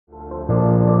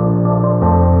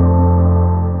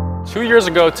2 years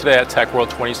ago today at Tech World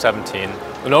 2017,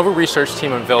 Lenovo Research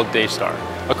Team unveiled daystAR,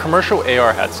 a commercial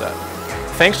AR headset.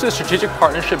 Thanks to the strategic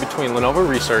partnership between Lenovo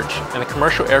Research and the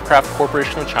Commercial Aircraft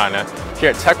Corporation of China, here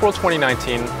at Tech World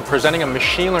 2019, we're presenting a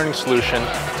machine learning solution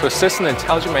to assist in the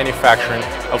intelligent manufacturing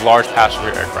of large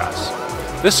passenger aircrafts.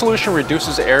 This solution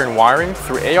reduces error in wiring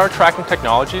through AR tracking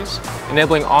technologies,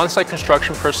 enabling on-site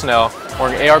construction personnel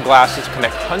wearing AR glasses to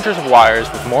connect hundreds of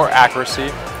wires with more accuracy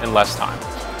and less time.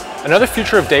 Another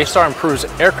feature of daystAR improves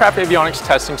aircraft avionics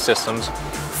testing systems.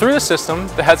 Through the system,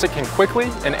 the headset can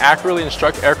quickly and accurately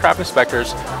instruct aircraft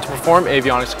inspectors to perform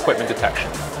avionics equipment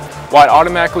detection, while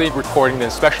automatically recording the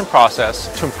inspection process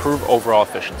to improve overall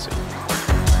efficiency.